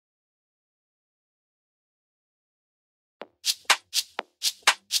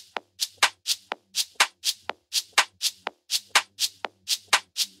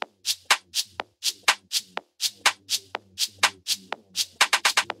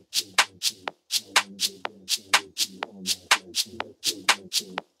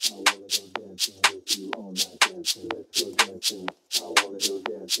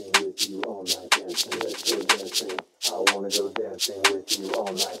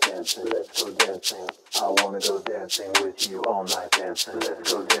dancing, let's go dancing. I wanna go dancing with you all night dancing,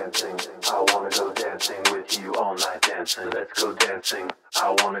 let's go dancing. I wanna go dancing with you all night dancing, let's go dancing.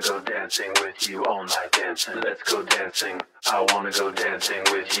 I wanna go dancing with you all night dancing, let's go dancing. I wanna go dancing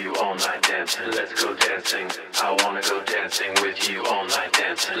with you all night dancing, let's go dancing. I wanna go dancing with you all night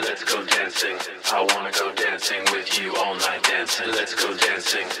dancing, let's go dancing. I wanna go dancing with you all night dancing, let's go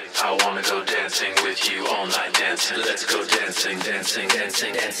dancing. I wanna go dancing with you all night dancing, let's go dancing, dancing,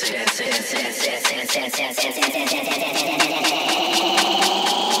 dancing, dancing, dancing,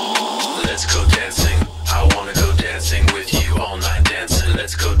 let's go dancing. I wanna go dancing with you all night dancing,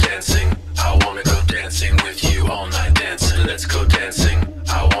 let's go dancing. I wanna go dancing with you all night dancing, let's go dancing.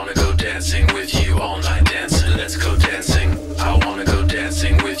 I wanna go dancing with you all night dancing, let's go dancing. I wanna go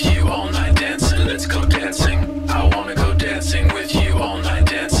dancing with you all night dancing, let's go dancing. I wanna go dancing with you all night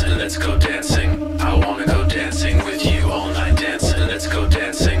dancing, let's go dancing. I wanna go dancing with you all night dancing, let's go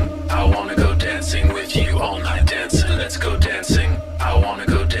dancing. I wanna go dancing with you all night dancing, let's go dancing. I wanna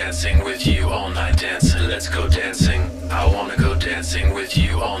go dancing with you all night dancing, let's go dancing. I wanna go dancing with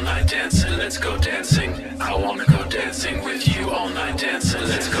you all night dancing, let's go dancing. I wanna go dancing with you all night dancing,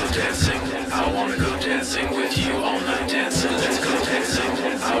 let's go dancing. I wanna go dancing with you all night dancing, let's go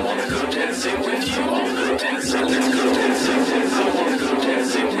dancing. I wanna go dancing with you all night dancing, let's go dancing. I wanna go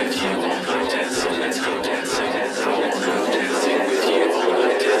dancing with you all night dancing, let's go dancing. I wanna go dancing with you all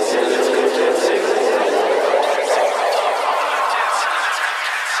night dancing, let's go dancing.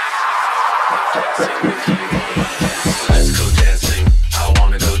 Let's go dancing. I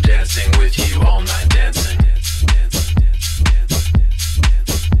wanna go dancing with you all night dancing.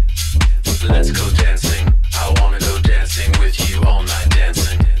 Let's go dancing. I wanna go dancing with you all night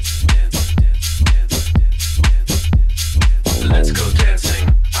dancing. Let's go dancing.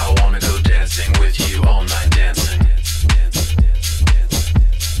 I wanna go dancing with you all night dancing.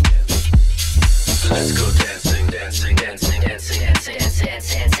 Let's go dancing, dancing, dancing, dancing, dancing,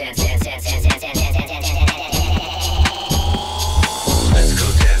 dancing, dancing, dancing, dancing.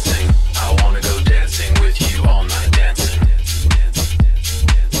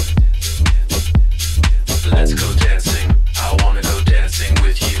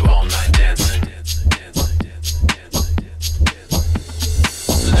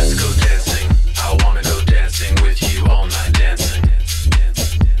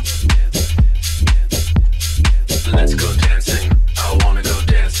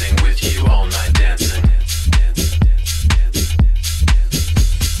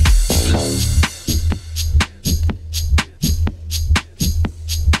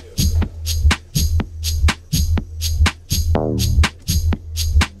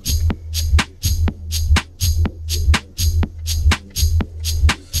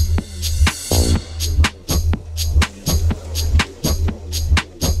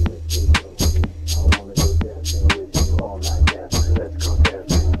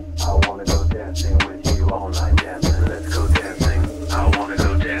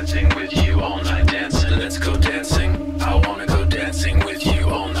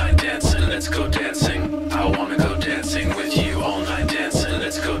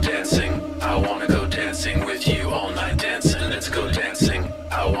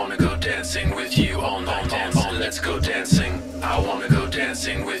 Let's go dancing. I wanna go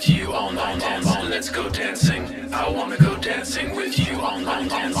dancing with you all night dancing. Let's go dancing. I wanna go dancing with you all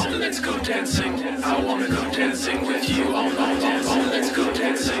night dancing. Let's go dancing. I wanna go dancing with you all night dancing. Let's go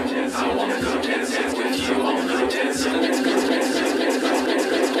dancing. I wanna go dancing with you all night dancing. Let's go dancing.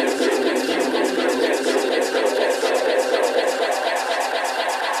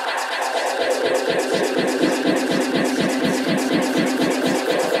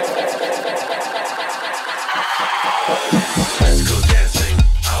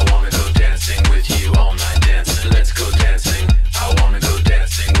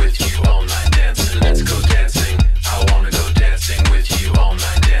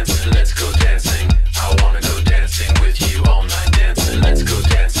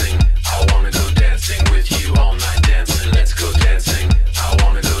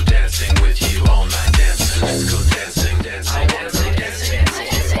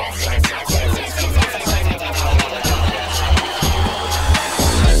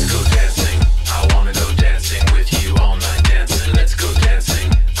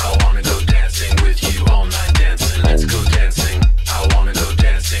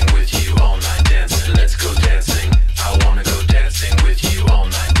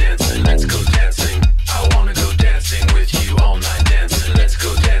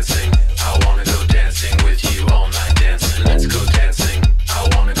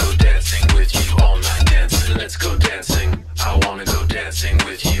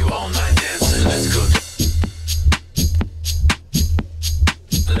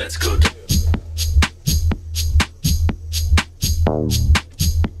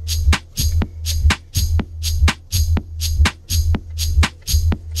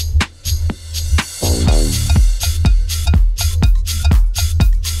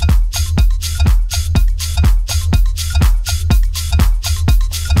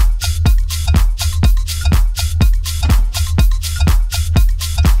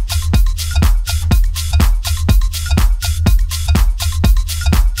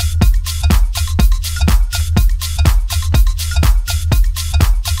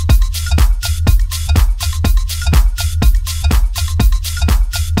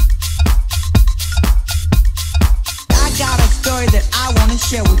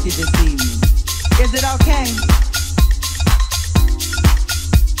 share with you this evening. Is it okay?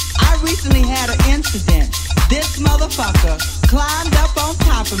 I recently had an incident. This motherfucker climbed up on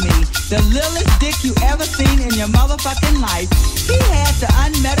top of me. The littlest dick you ever seen in your motherfucking life. He had the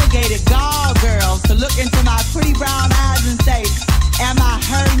unmitigated gall girls to look into my pretty brown eyes and say, am I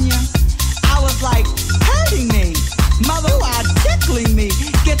hurting you? I was like, hurting me? Mother, you are tickling me.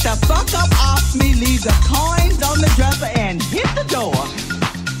 Get the fuck up off me, leave the coins on the dresser and hit the door.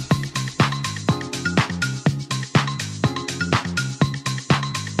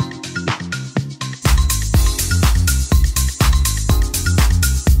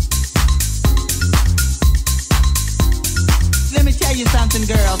 Let me tell you something,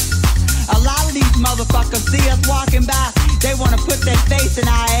 girls. A lot of these motherfuckers see us walking by, they want to put their face in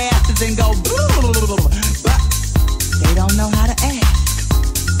our asses and go blah, blah, blah, blah. But they don't know how to ask.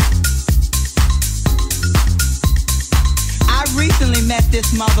 I recently met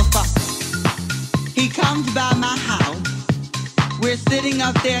this motherfucker. He comes by my house. We're sitting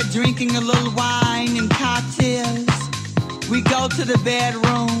up there drinking a little wine and cocktails. We go to the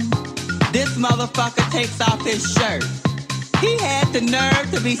bedroom. This motherfucker takes off his shirt. He had the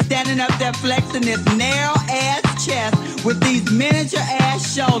nerve to be standing up there flexing his narrow-ass chest with these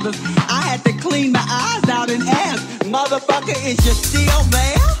miniature-ass shoulders. I had to clean my eyes out and ask, motherfucker, is you still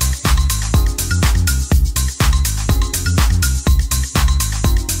there?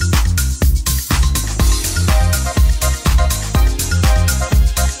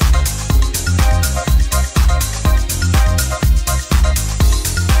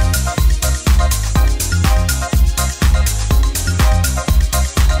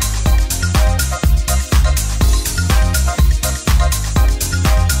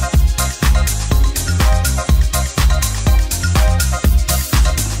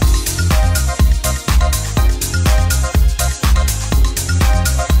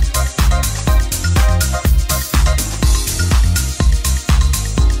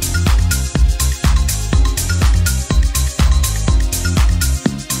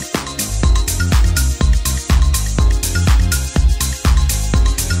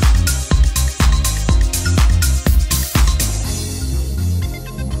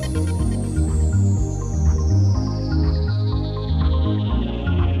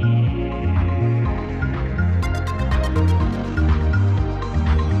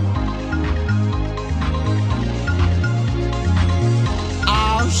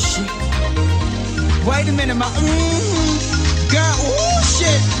 Wait a minute, girl, ooh,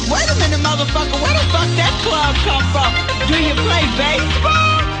 shit. Wait a minute, motherfucker, where the fuck that club come from? Do you play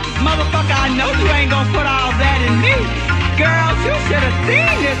baseball? Motherfucker, I know you ain't gonna put all that in me. Girls, you should have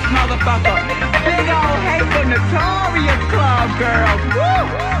seen this motherfucker. Big old hateful notorious club girls. Woo!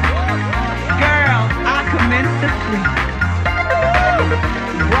 Girl, I commence to sleep.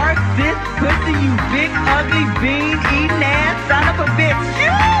 Work this pussy, you big ugly bean eating ass son of a bitch.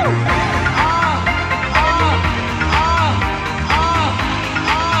 You!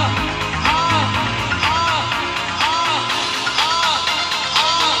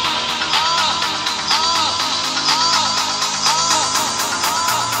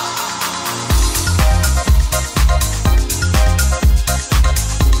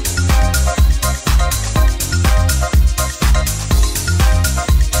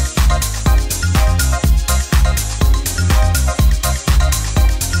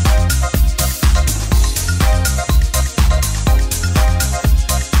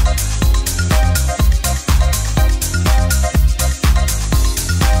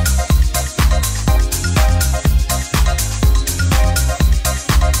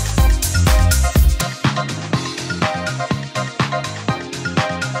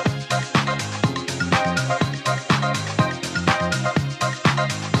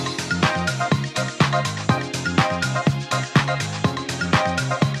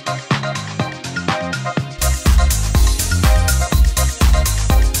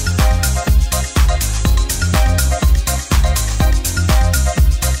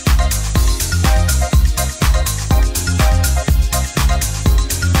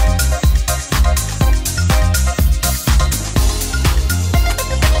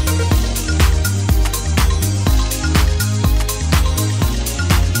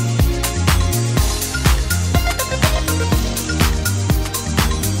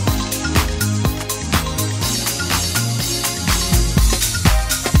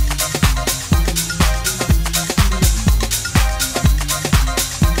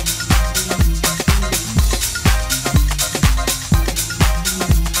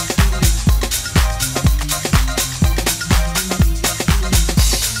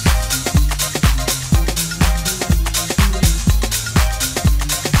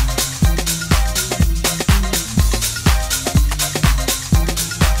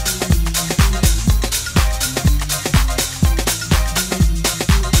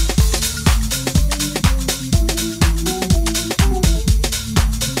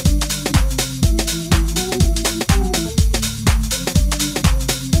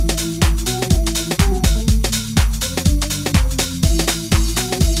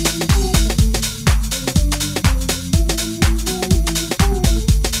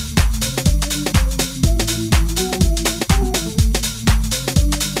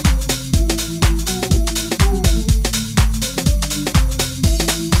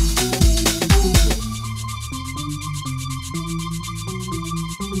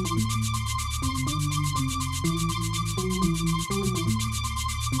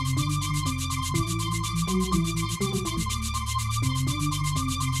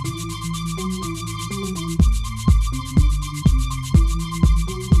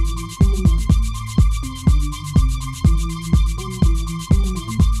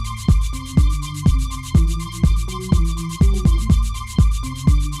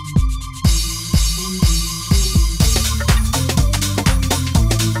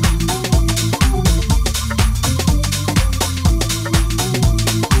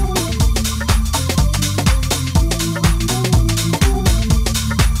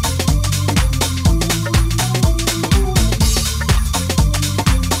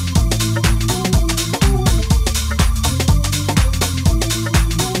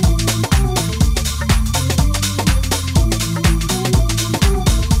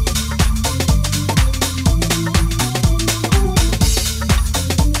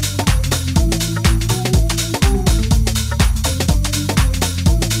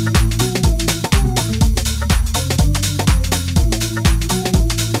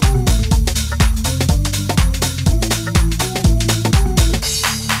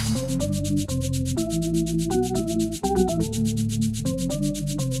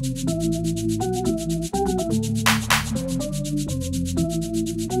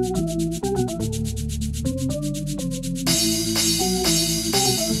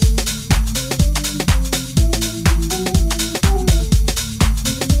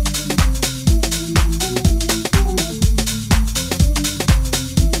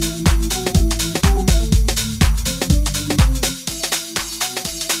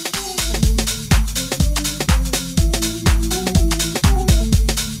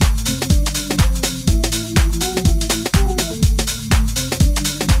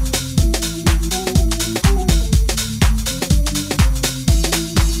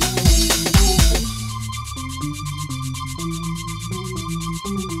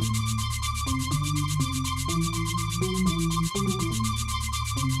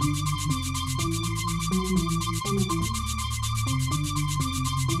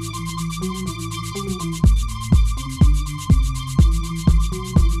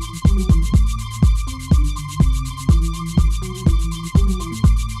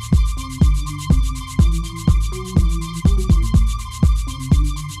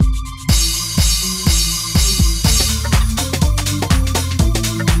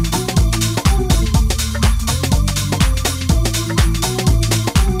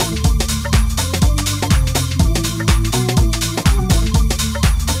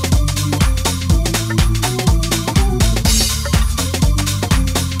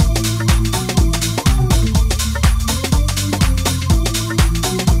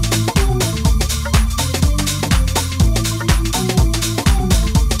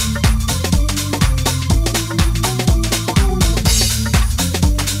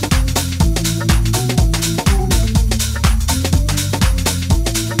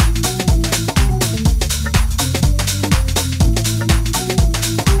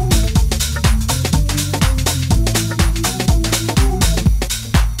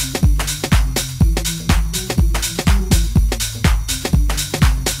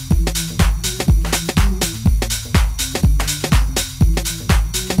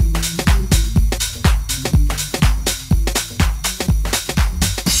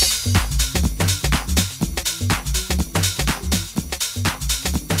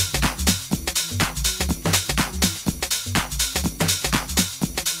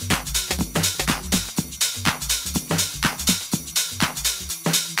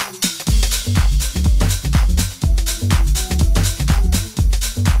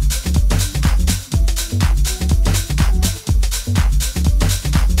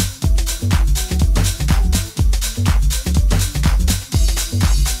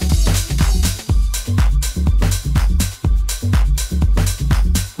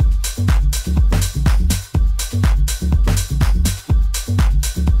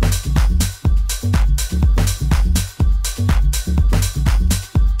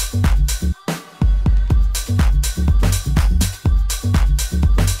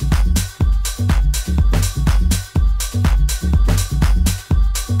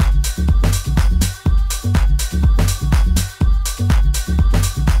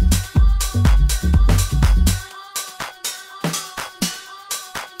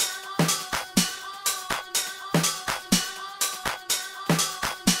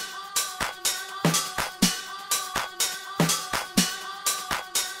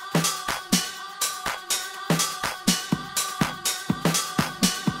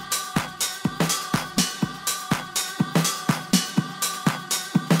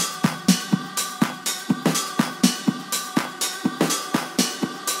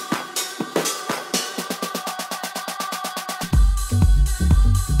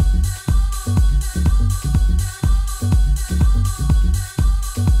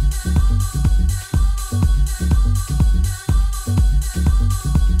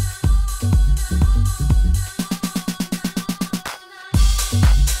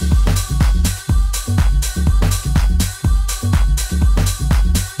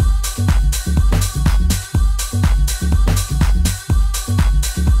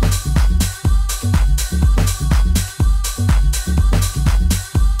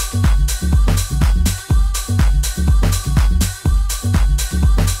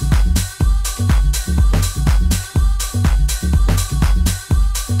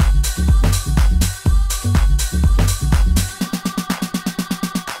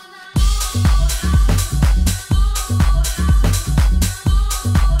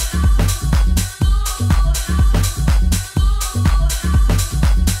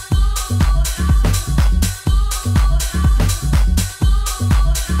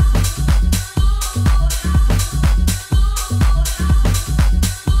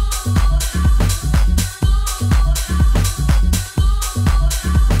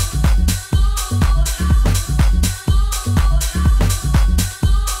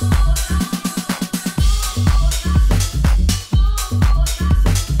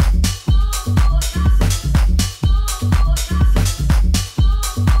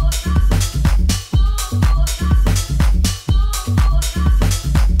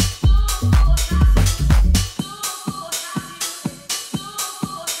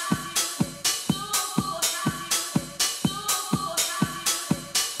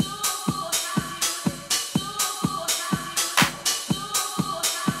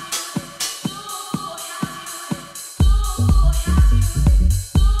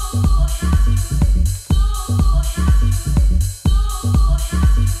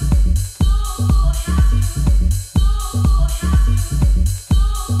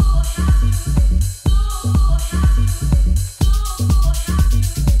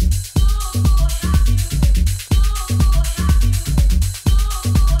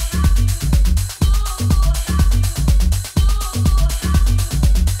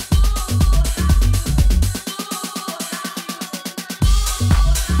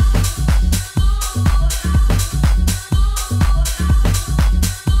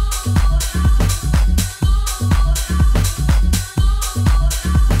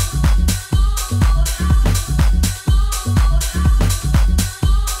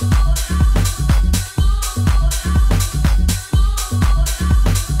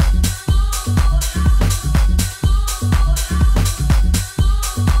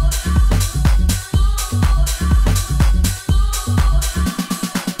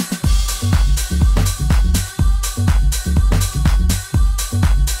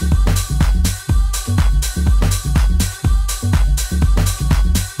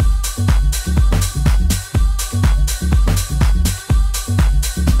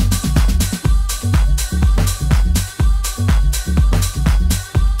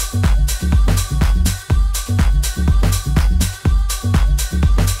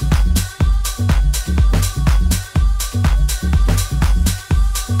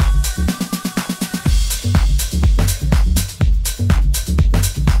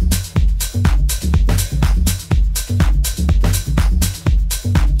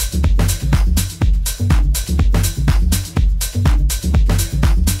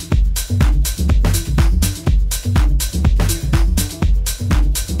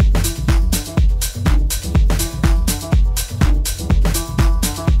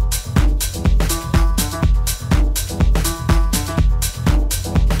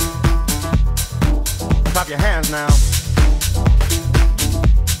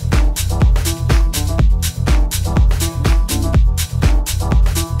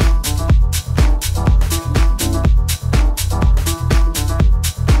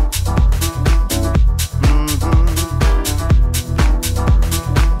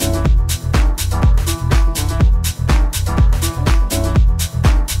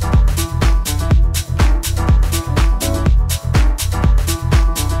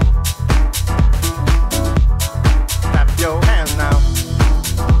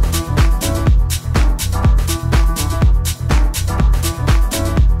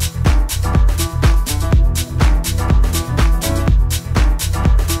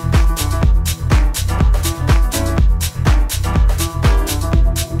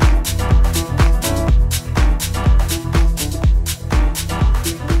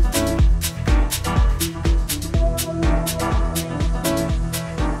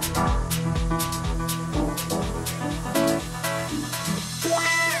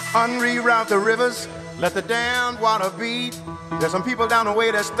 reroute the rivers, let the damned water beat. There's some people down the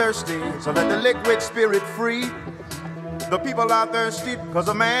way that's thirsty, so let the liquid spirit free. The people are thirsty because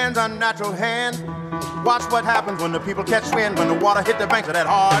of man's unnatural hand. Watch what happens when the people catch wind, when the water hit the banks of that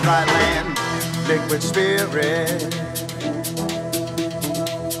hard, dry land. Liquid spirit,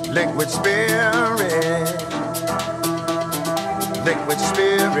 liquid spirit, liquid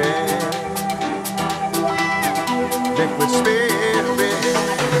spirit, liquid spirit.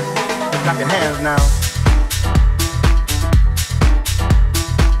 Clap your hands now.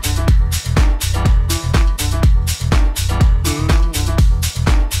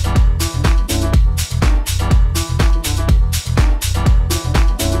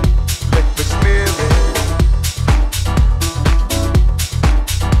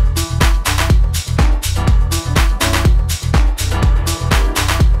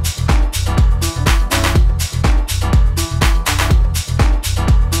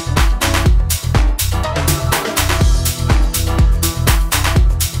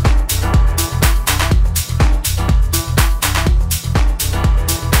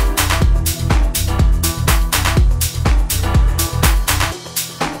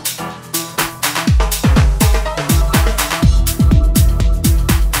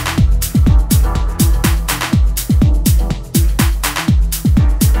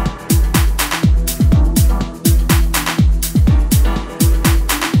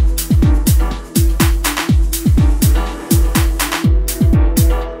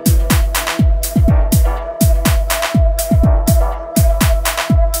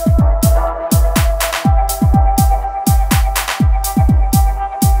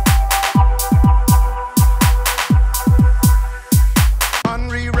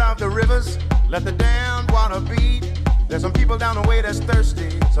 Let the damned water beat. There's some people down the way that's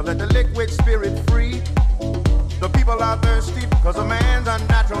thirsty, so let the liquid spirit free. The people are thirsty because of man's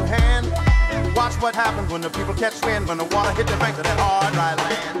unnatural hand. Watch what happens when the people catch wind, when the water hit the banks of that hard, dry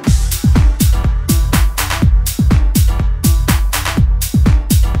land.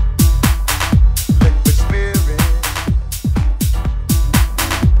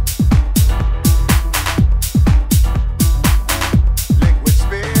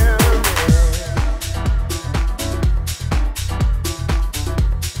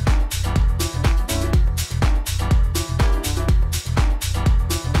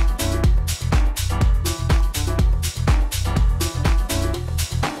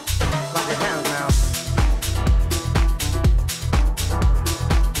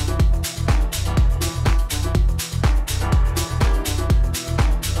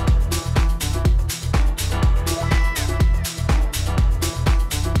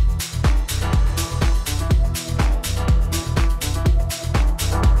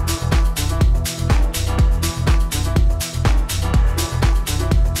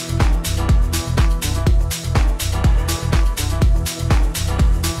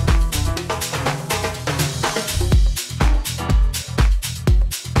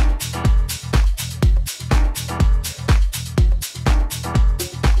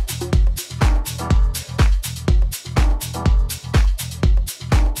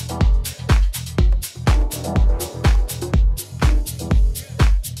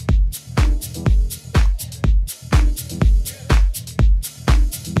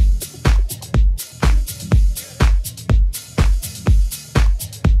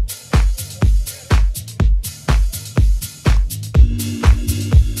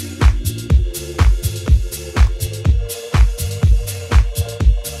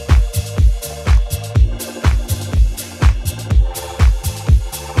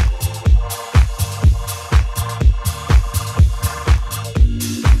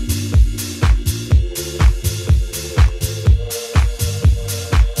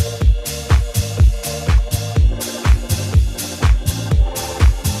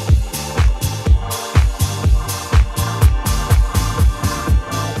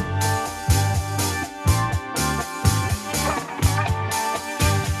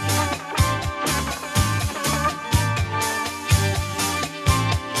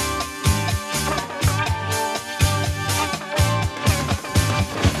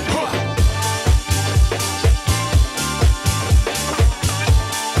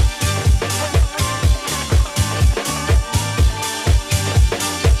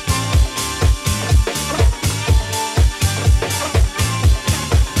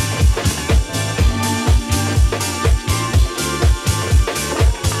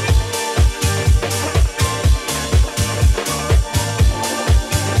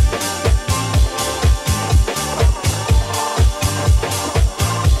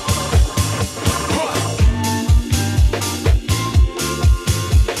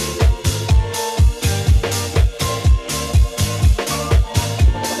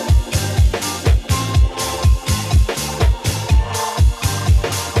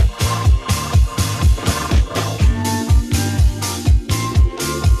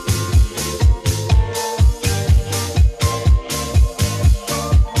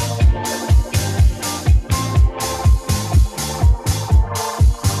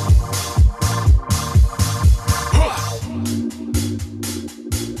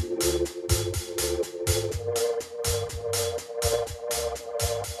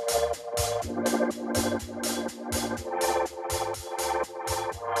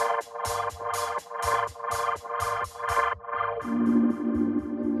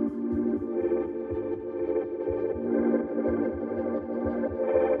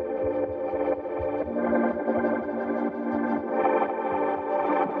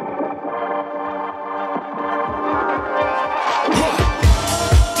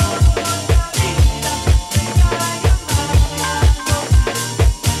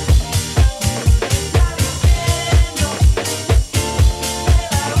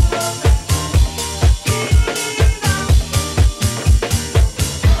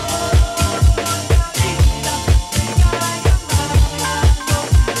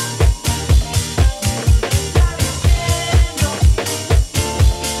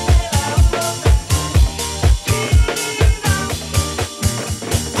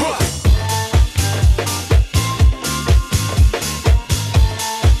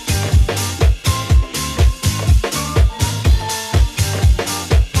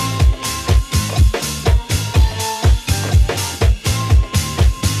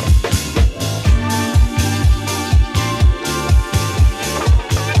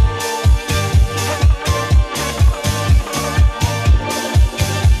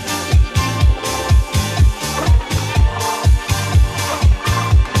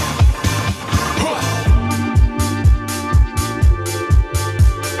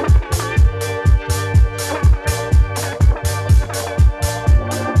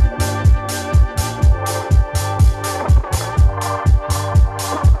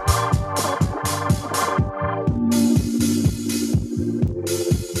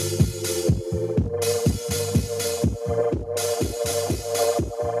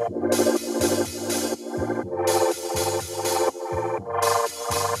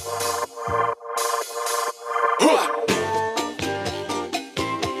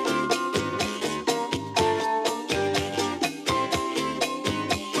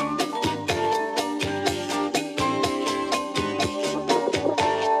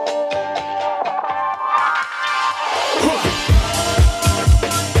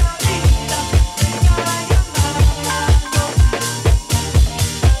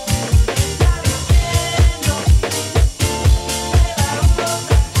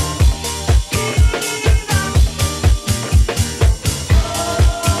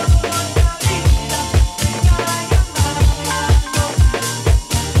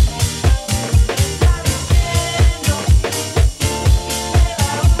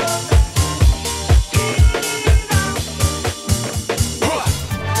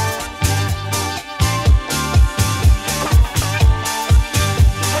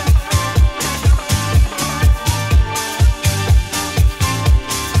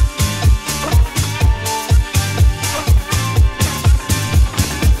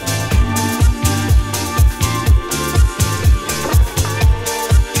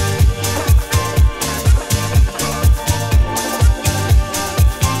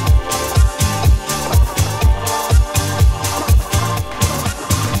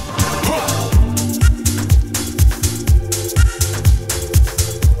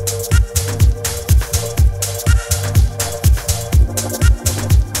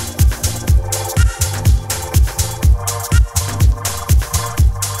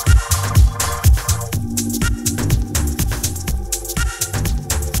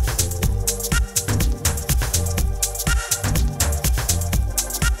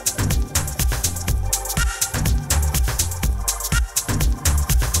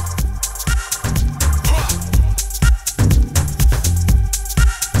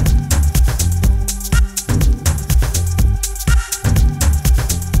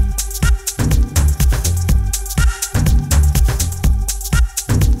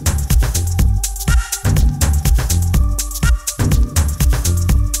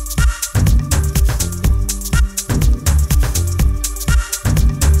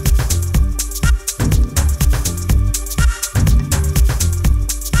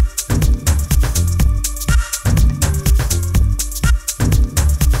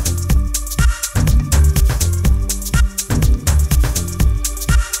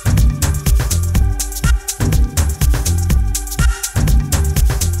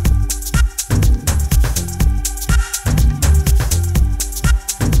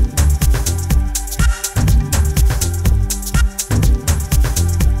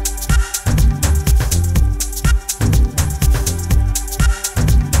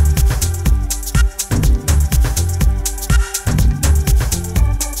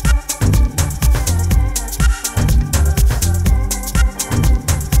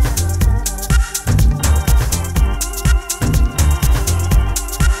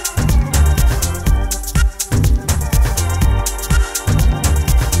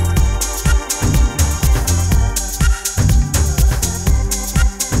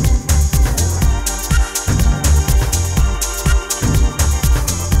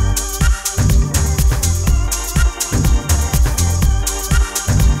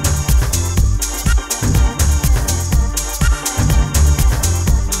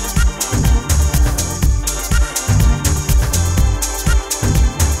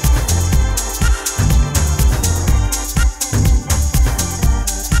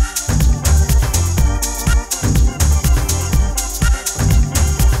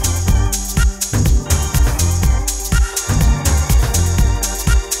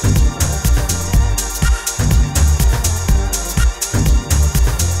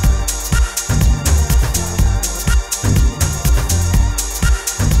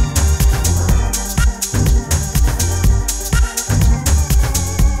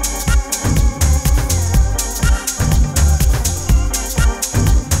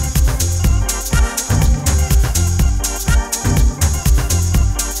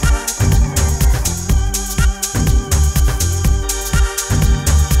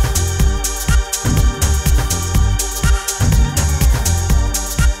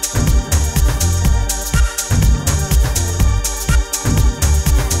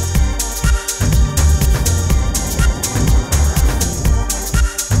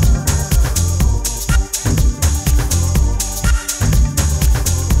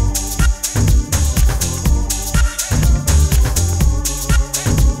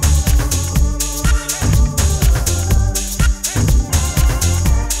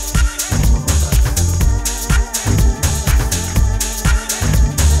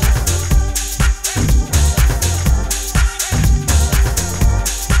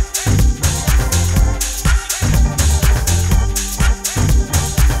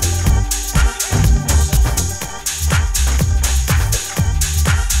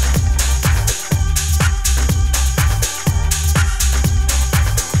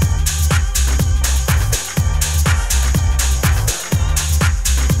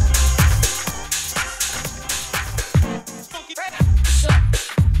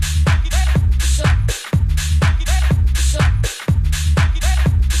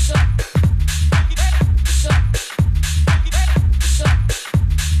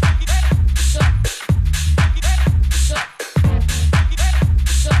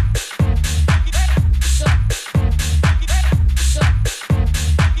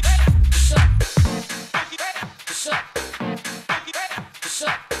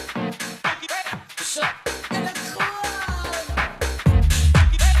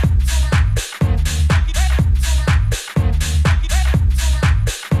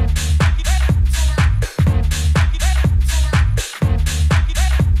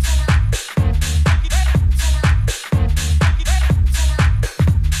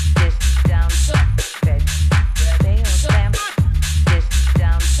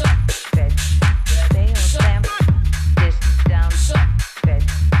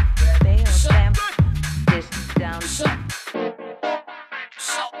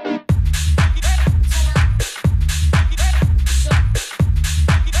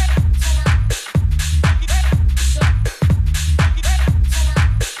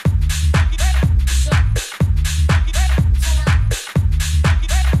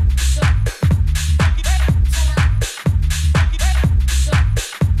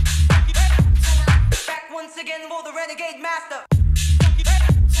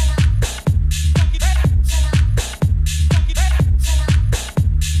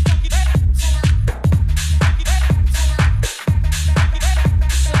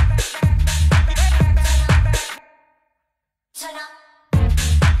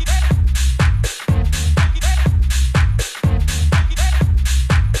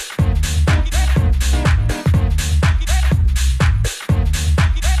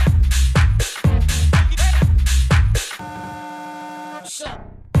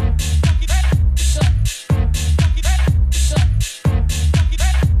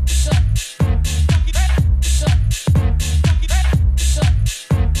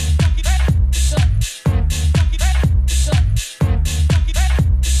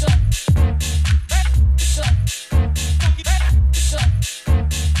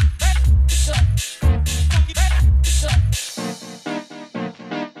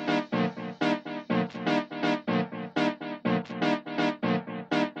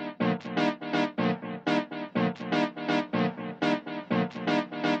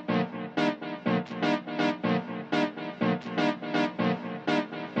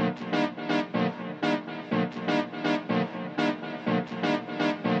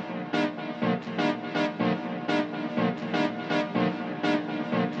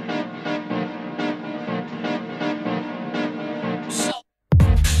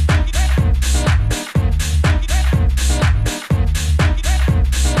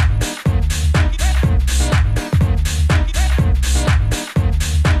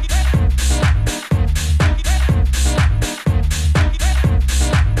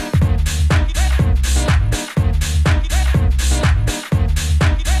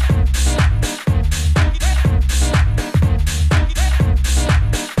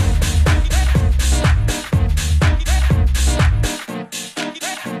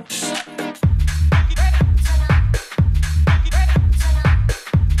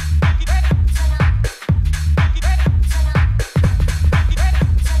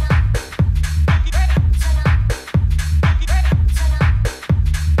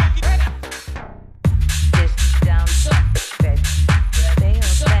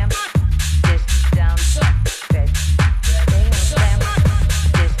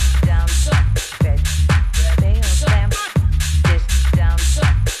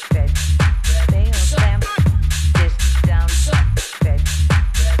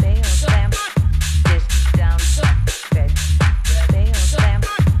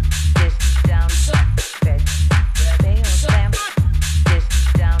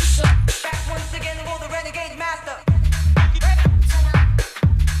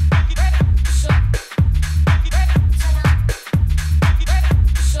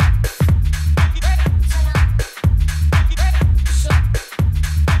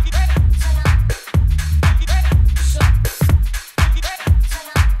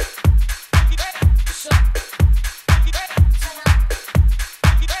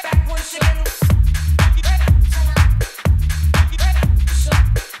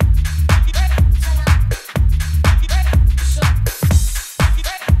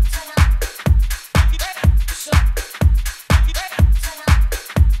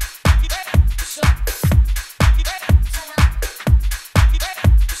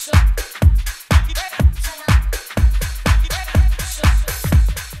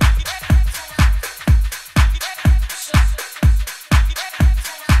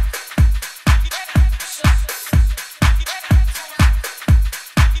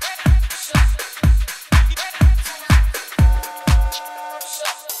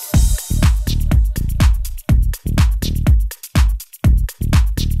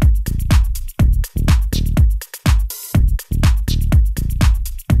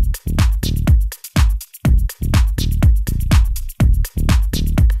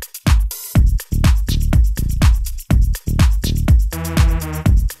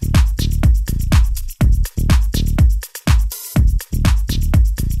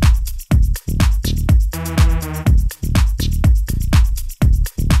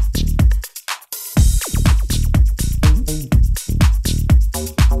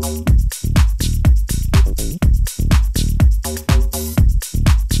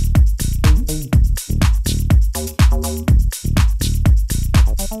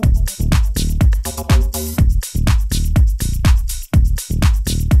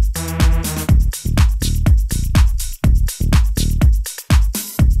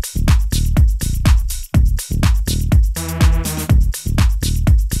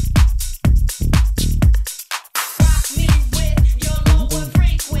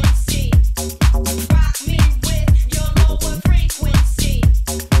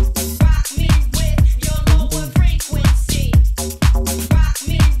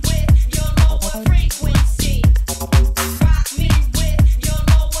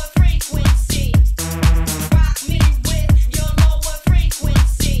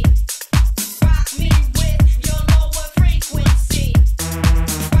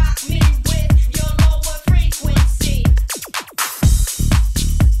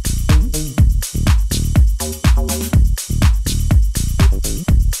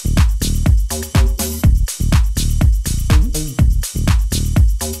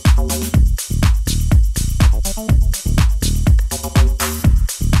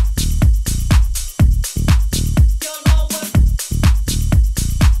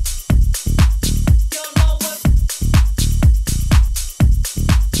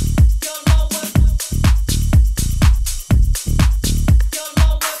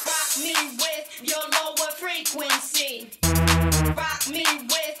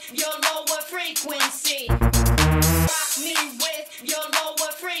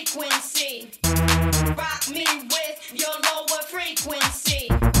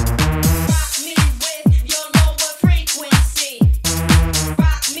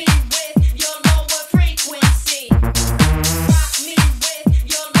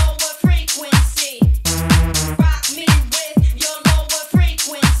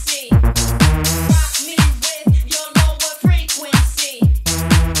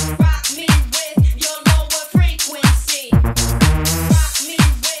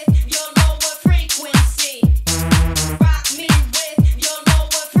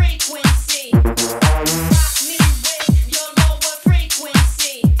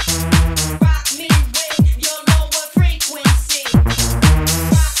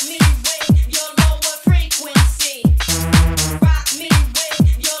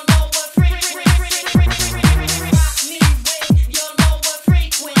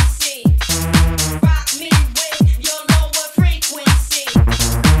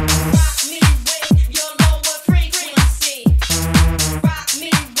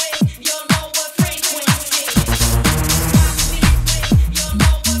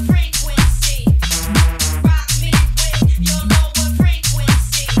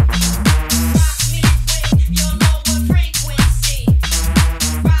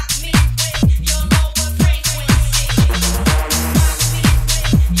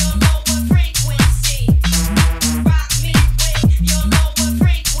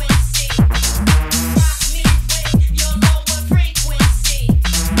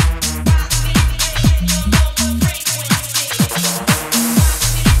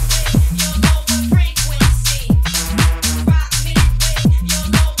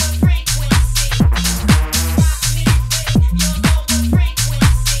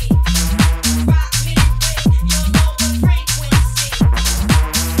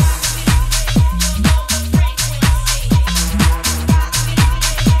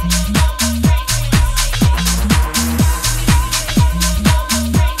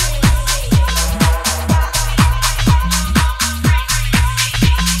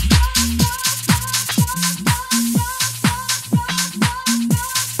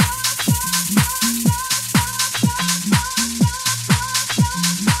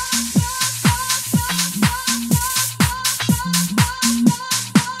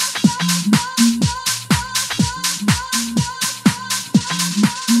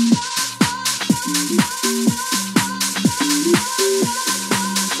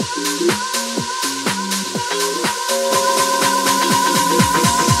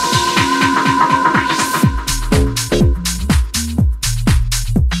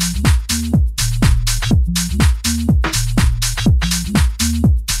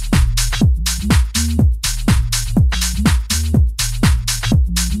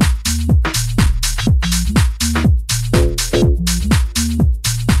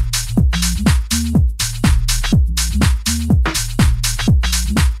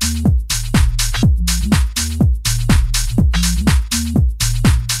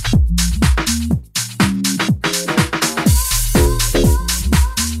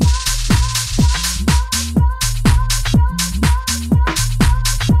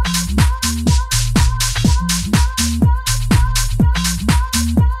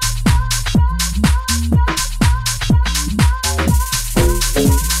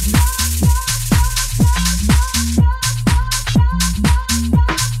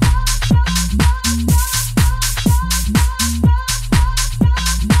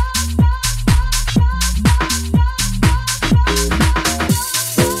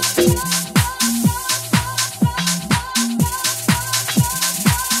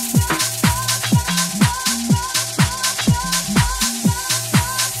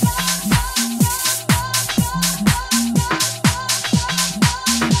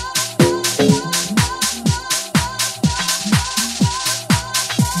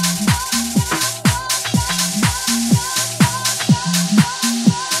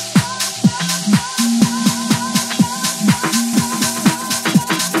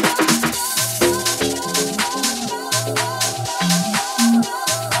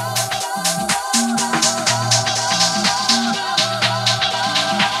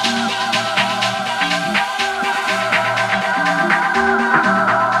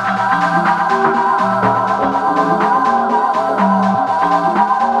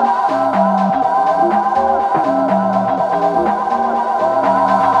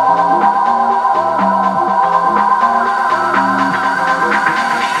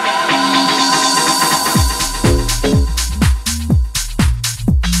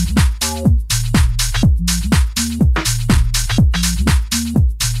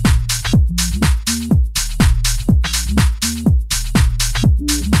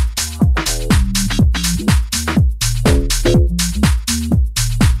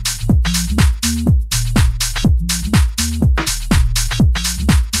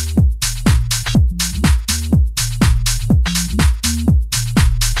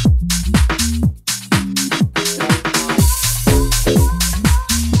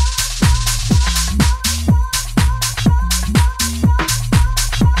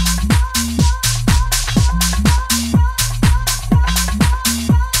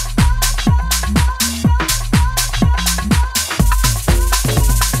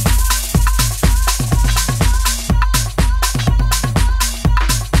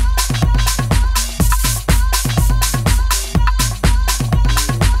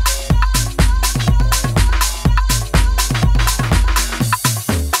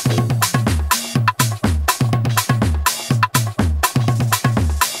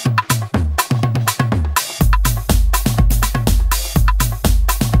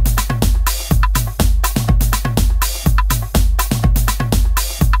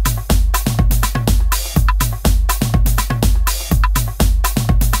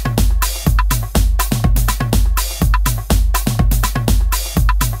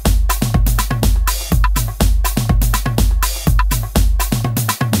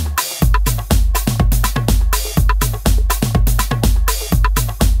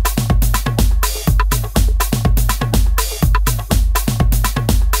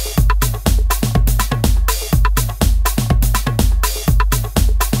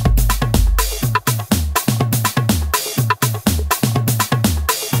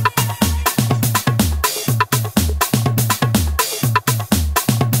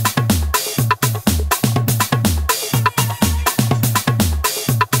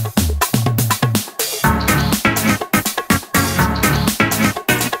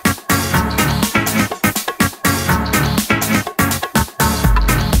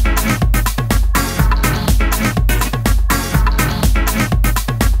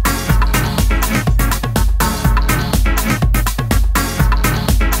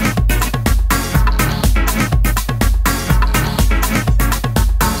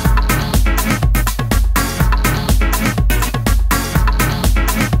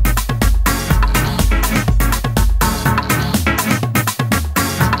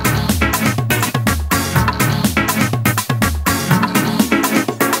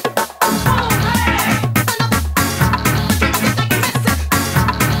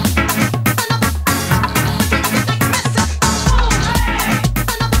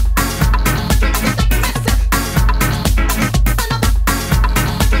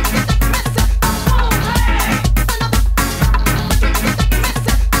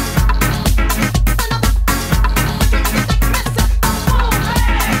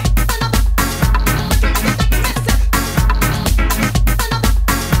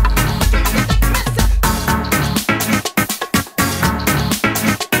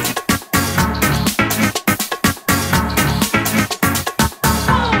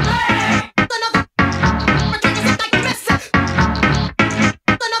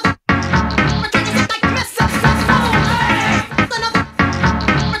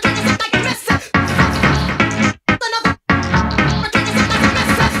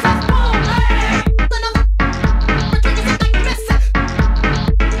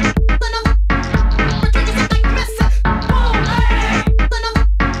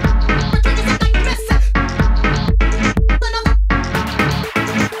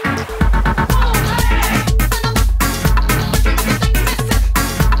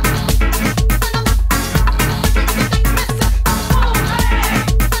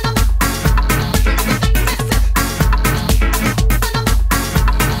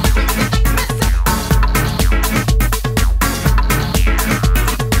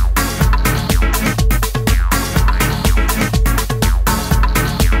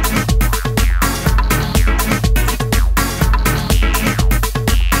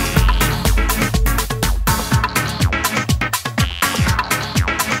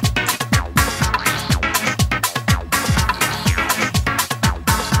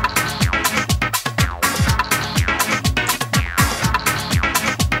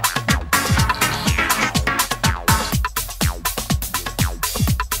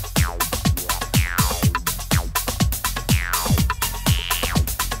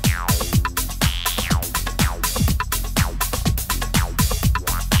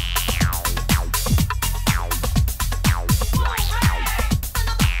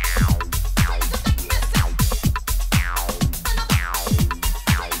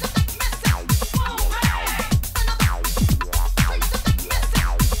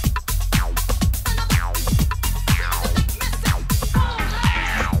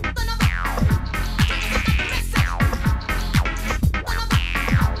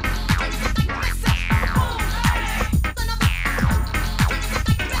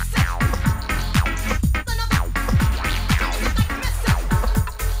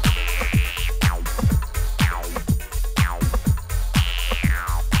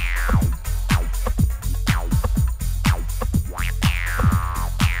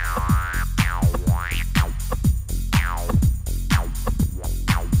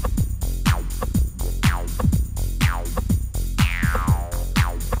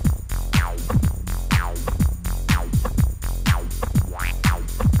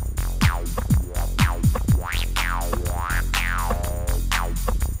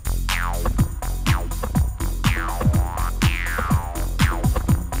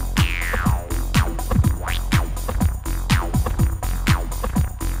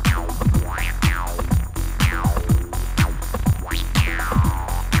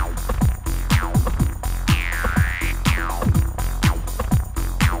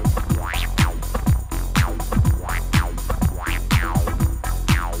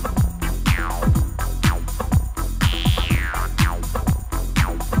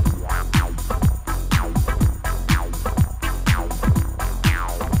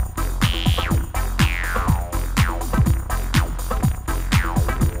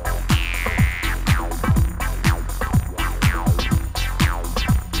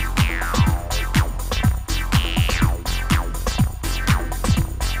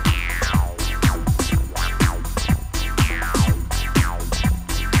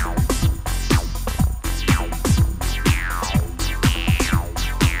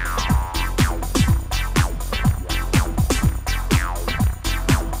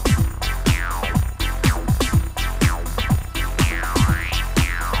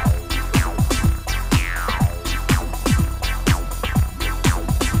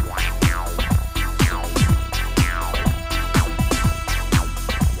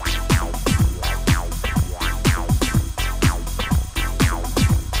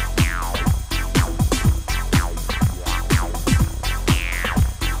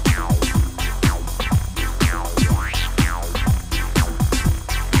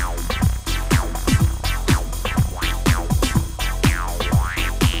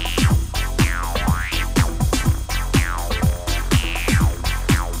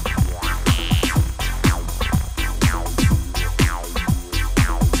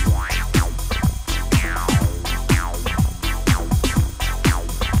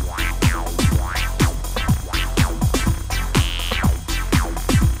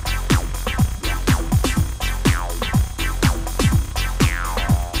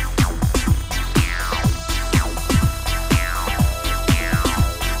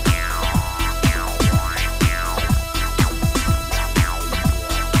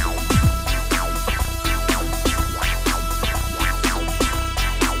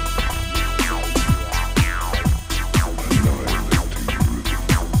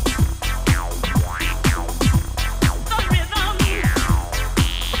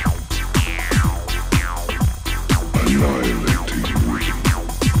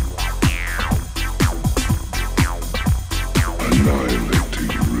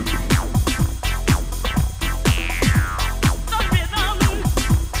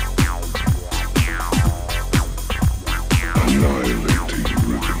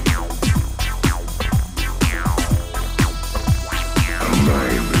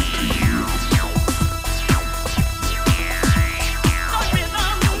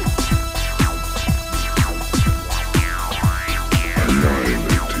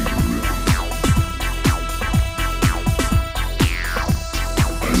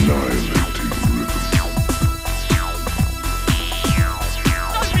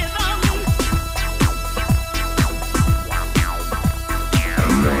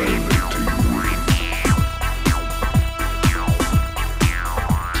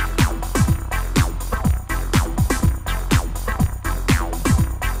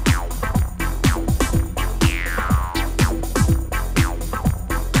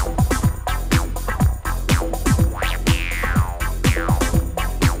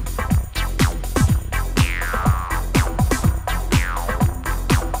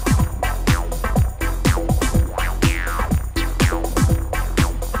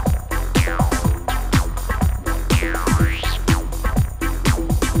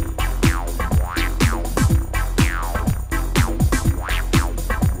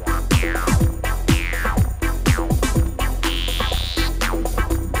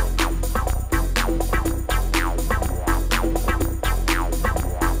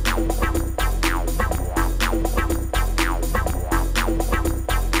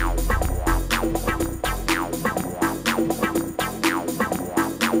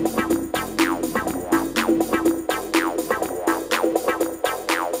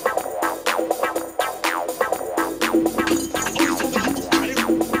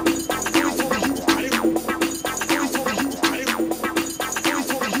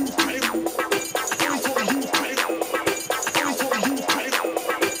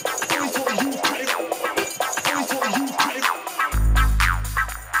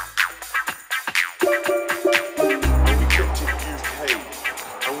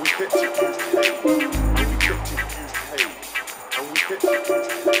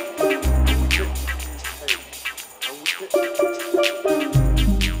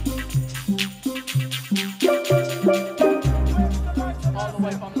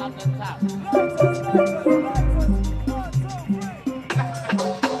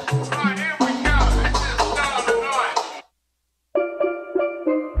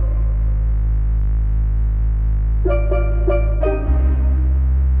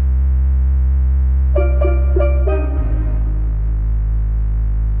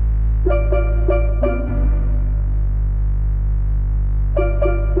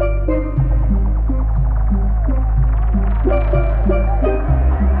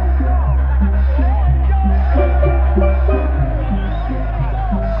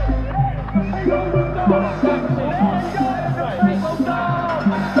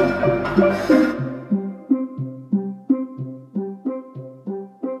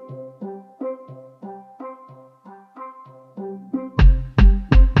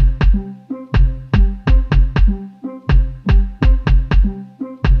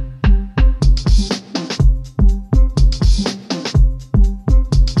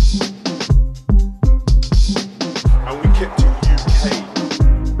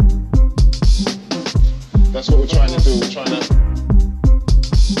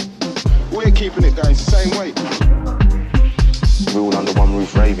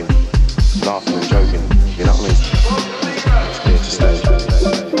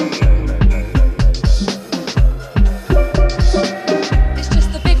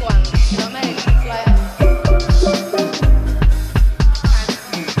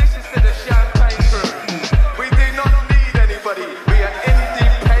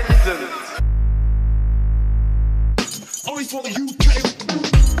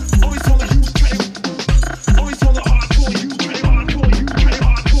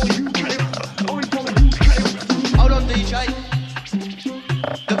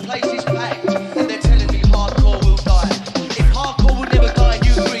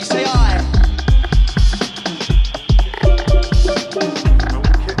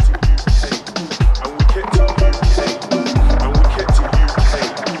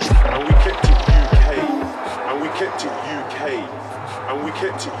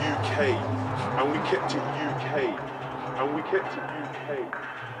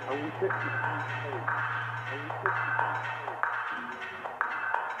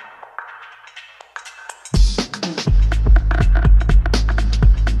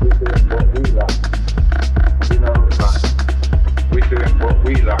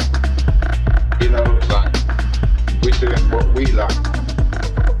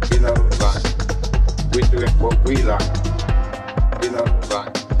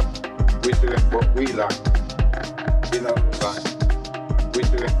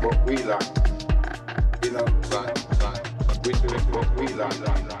 We doing what we like,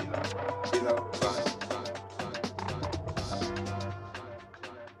 you know, like.